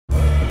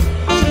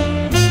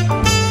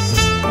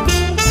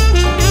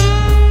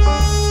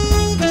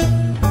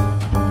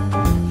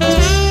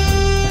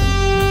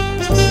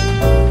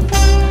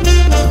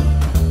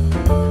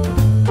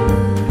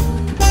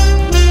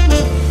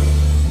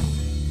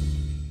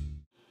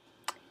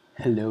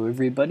Hello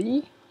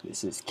everybody,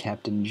 this is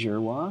Captain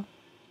Jerwa.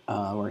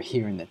 We're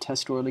here in the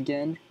test world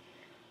again.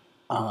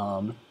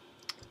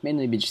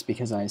 Mainly just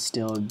because I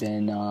still have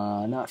been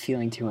not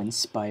feeling too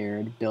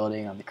inspired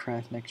building on the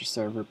Craft Nectar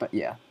server, but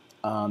yeah.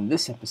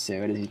 This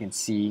episode, as you can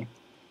see,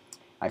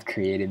 I've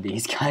created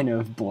these kind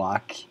of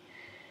block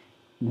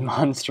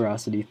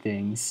monstrosity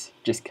things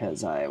just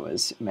because I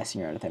was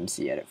messing around with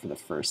MC Edit for the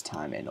first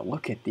time, and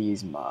look at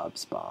these mob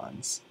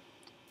spawns.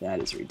 That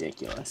is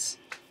ridiculous.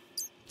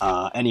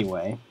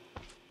 Anyway,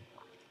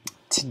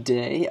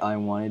 today I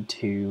wanted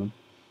to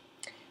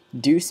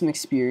do some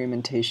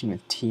experimentation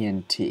with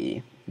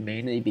TNT,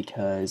 mainly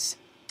because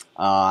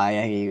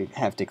I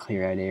have to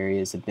clear out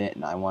areas a bit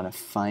and I want to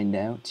find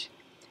out,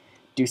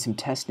 do some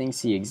testing,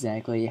 see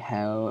exactly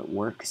how it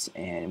works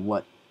and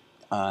what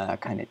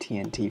kind of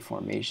TNT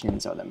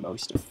formations are the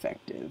most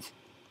effective.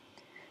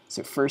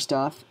 So first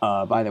off,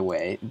 by the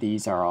way,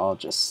 these are all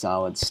just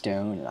solid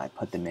stone and I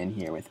put them in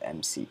here with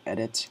MC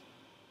Edit.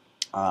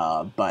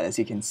 But as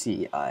you can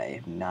see, I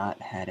have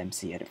not had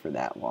MC Edit for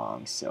that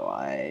long, so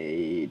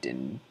I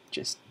didn't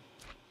just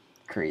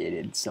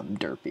created some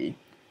derpy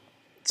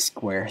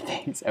square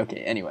things. Okay,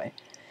 anyway.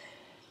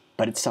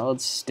 But it's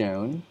solid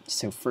stone,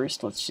 so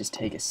first let's just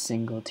take a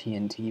single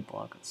TNT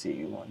block. Let's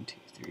see, 1, 2,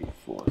 3,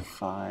 4,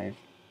 5.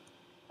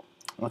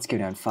 Let's go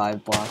down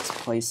 5 blocks,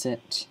 place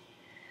it,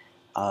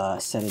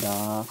 set it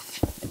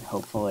off, and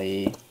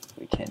hopefully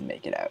we can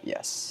make it out,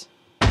 yes.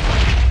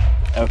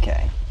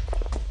 Okay.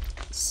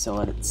 So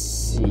let's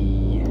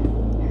see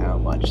how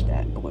much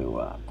that blew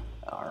up.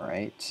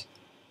 Alright.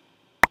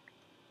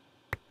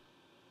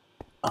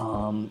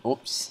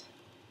 Oops.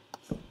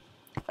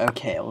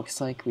 Okay, it looks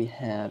like we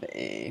have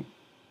a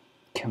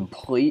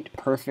complete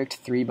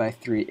perfect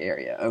 3x3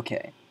 area.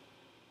 Okay.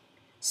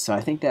 So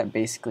I think that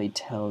basically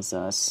tells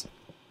us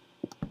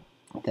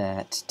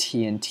that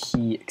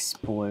TNT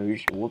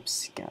explosion,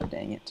 whoops, god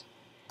dang it.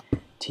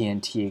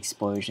 TNT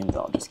explosions,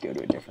 I'll just go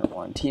to a different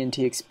one.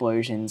 TNT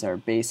explosions are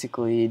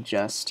basically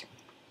just,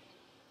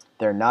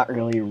 they're not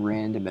really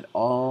random at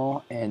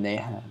all, and they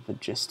have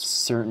just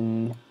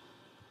certain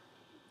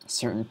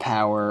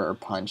power or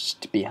punch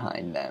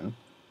behind them.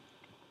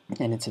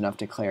 And it's enough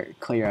to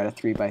clear out a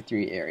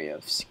 3x3 area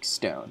of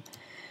stone.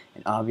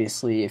 And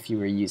obviously, if you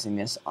were using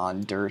this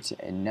on dirt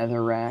and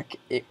netherrack,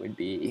 it would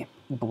be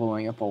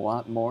blowing up a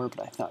lot more, but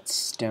I thought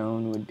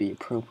stone would be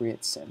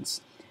appropriate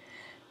since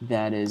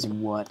that is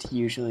what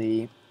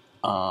usually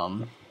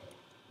you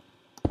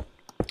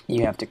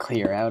have to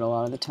clear out a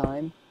lot of the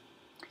time.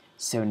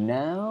 So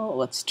now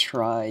let's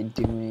try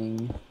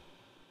doing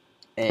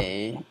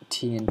a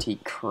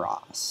TNT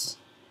cross,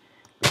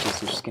 which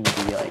is just going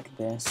to be like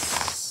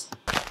this,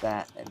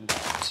 that, and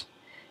that.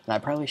 And I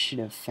probably should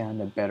have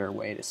found a better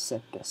way to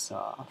set this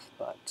off,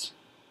 but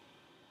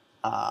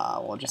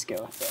we'll just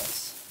go with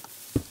this.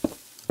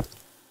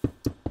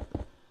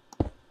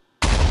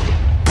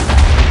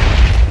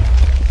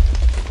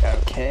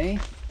 Okay,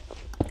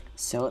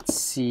 so let's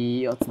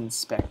see, let's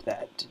inspect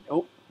that.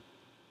 Oh,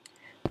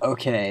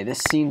 okay, this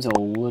seems a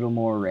little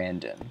more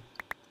random,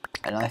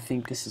 and I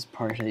think this is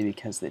partially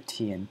because the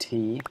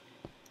TNT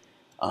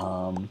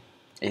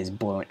is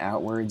blown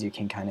outwards. You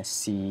can kind of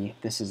see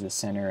this is the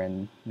center,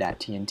 and that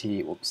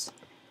TNT, whoops,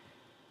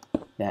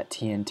 that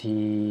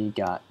TNT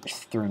got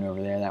thrown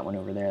over there, that one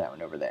over there, that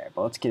one over there.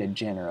 But let's get a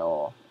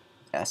general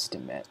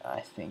estimate.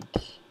 I think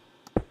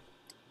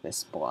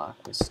this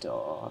block was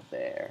still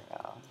there.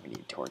 We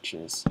need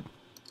torches.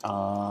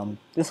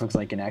 This looks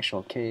like an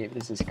actual cave.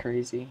 This is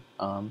crazy.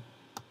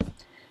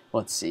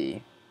 Let's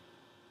see.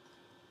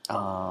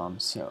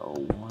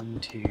 So 1,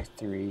 2,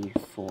 3,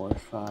 4,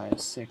 5,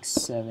 6,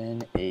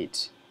 7,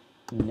 8,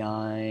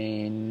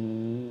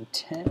 9,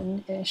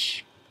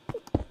 10-ish.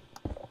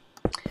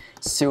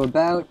 So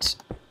about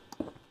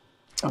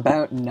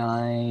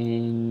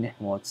 9.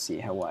 Well, let's see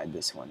how wide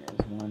this one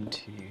is. 1,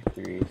 2,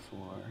 3, 4,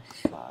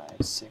 5,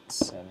 6,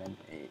 7,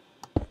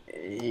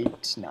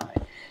 8, 9.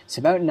 So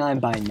about 9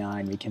 by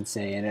 9 we can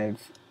say, and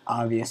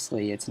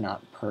obviously it's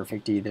not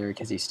perfect either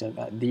because you still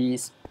got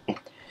these,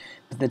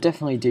 but that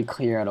definitely did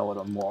clear out a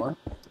little more.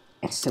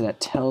 So that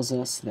tells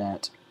us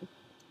that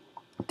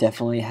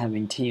definitely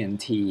having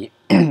TNT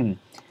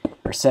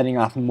or setting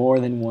off more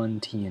than one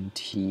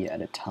TNT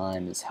at a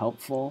time is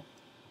helpful.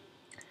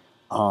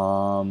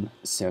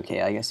 So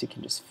okay, I guess you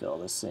can just fill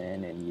this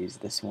in and use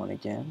this one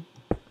again.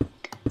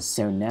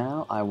 So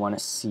now I want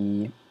to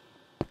see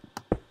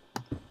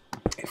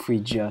if we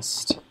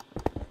just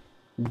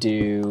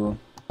do,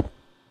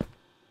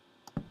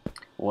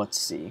 let's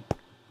see,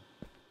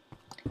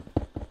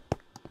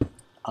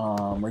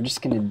 we're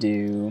just going to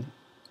do,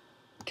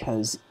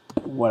 because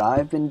what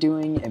I've been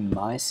doing in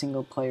my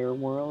single player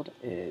world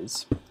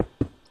is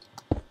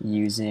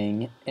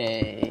using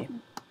a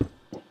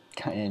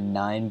kind of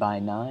 9 by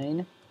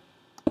 9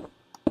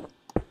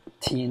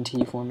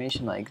 TNT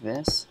formation like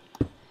this.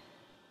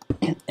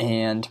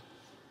 And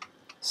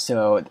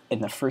so in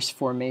the first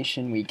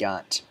formation we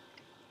got,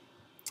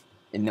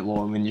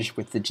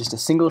 with just a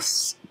single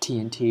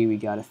TNT we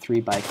got a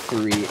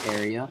 3x3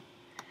 area.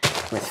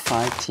 with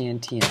 5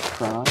 TNT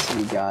across,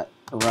 we got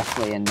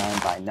roughly a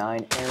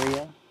 9x9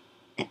 area.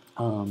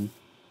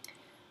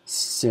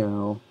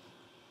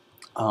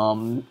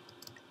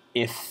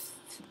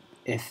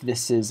 If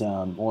this is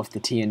well, if the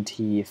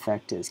TNT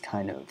effect is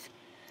kind of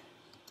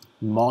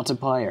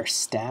multiply or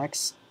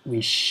stacks,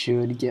 we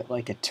should get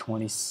like a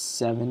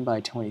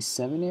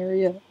 27x27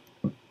 area.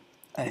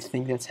 I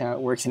think that's how it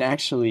works. And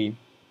actually,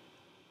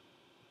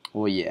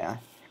 well, yeah.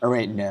 Or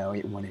wait, no,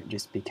 it wouldn't,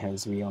 just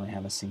because we only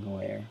have a single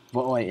layer.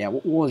 Well, wait, yeah,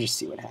 we'll just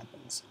see what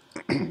happens.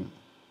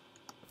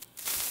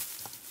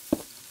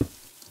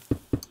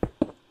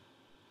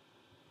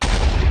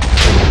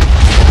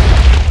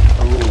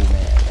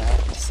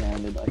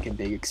 Sounded like a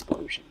big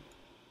explosion.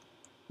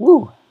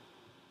 Woo!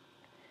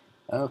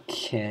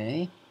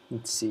 Okay,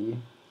 let's see.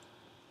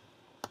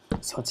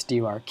 So let's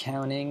do our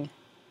counting.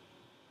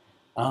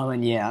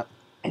 And yeah,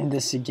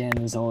 this again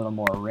is a little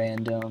more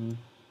random,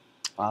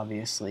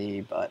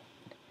 obviously, but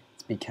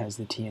it's because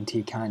the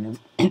TNT kind of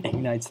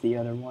ignites the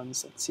other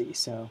ones. Let's see,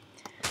 so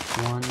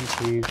 1,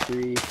 2,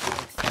 3, 4,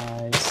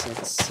 5,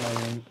 6,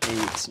 7,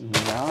 8,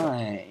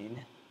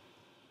 9.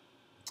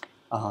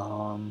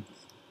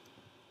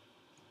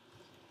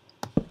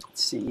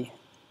 Let's see.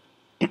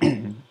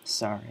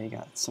 Sorry, I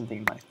got something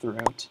in my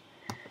throat.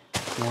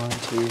 1,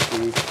 2,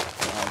 3, 4,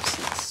 5,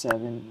 6,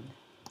 7,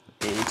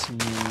 8,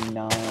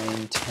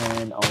 9,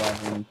 10,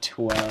 11,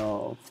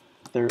 12,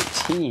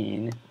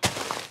 13.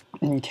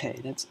 Okay,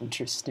 that's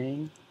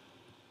interesting.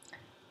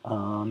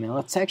 Now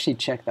let's actually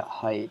check the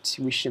height.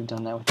 We should have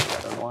done that with the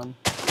other one.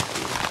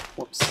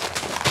 Whoops.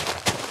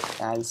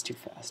 That is too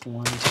fast.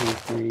 1, 2,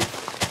 3,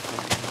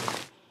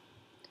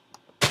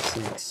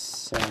 4, 6,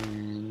 7,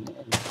 and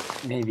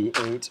maybe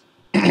 8.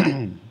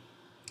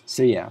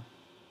 So yeah.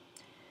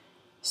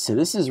 So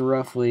this is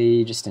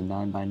roughly just a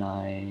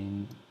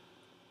 9x9.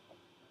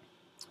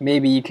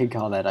 Maybe you could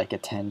call that like a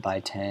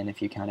 10x10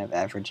 if you kind of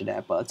average it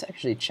out, but let's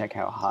actually check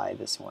how high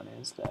this one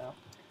is though,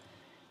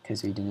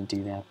 because we didn't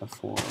do that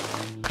before.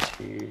 1,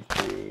 2,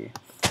 3,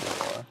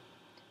 4,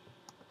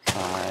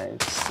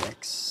 5,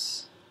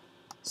 6,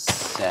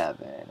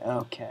 7.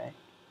 Okay.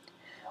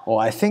 Well,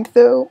 I think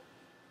though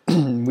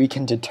we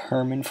can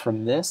determine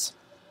from this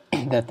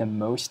that the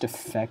most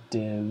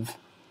effective,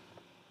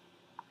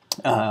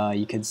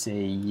 you could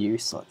say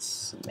use,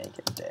 let's make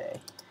it day.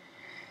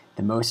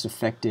 The most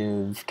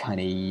effective kind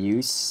of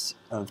use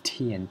of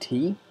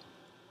TNT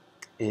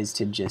is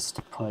to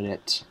just put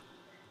it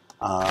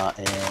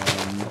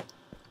in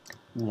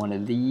one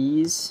of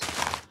these,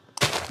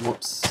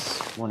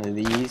 one of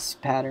these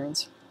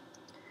patterns.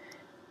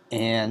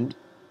 And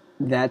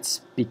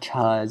that's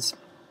because,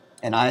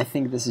 and I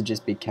think this is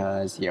just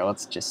because, here,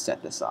 let's just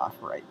set this off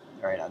right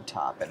on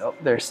top. And oh,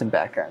 there's some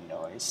background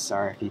noise.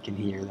 Sorry if you can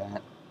hear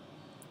that.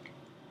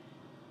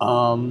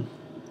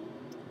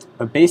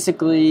 But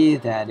basically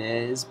that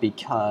is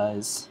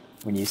because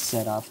when you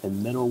set off the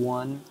middle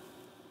one,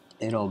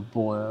 it'll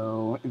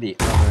blow the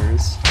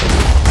others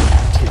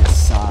to the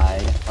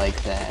side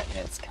like that. And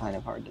it's kind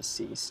of hard to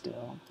see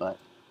still, but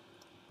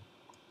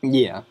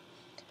yeah.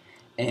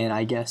 And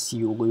I guess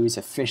you lose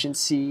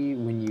efficiency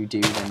when you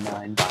do the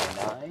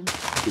 9x9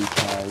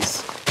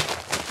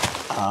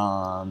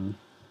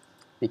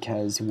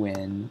 because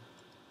when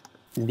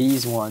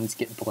these ones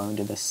get blown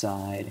to the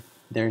side,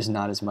 there's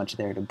not as much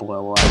there to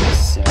blow up,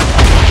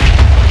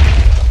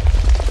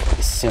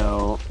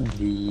 so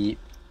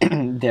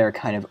they're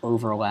kind of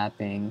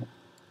overlapping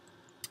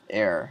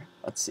air.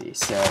 Let's see,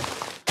 so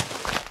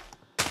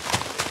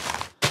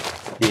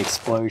the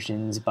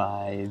explosions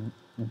by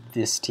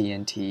this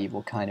TNT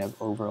will kind of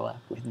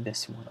overlap with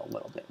this one a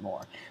little bit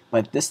more,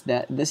 but this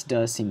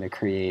does seem to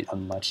create a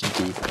much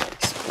deeper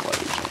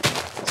explosion.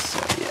 So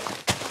yeah.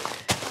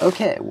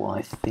 Okay, well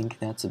I think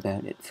that's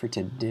about it for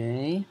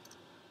today.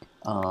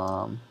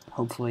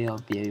 Hopefully I'll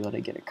be able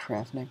to get a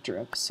Craft Nectar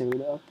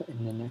episode up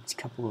in the next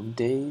couple of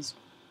days.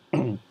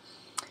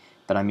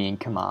 But I mean,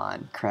 come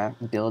on,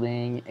 craft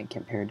building and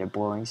compared to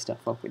blowing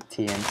stuff up with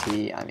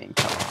TNT, I mean,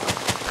 come on.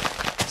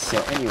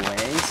 So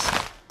anyways,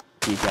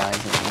 if you guys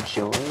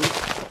enjoyed,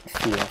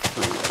 feel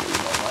free to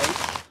leave a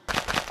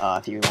like.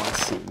 If you want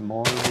to see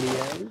more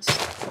videos,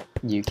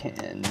 you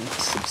can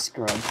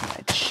subscribe to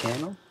my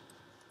channel.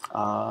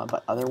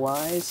 But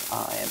otherwise,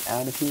 I am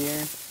out of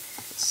here.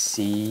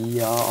 See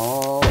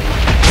y'all later.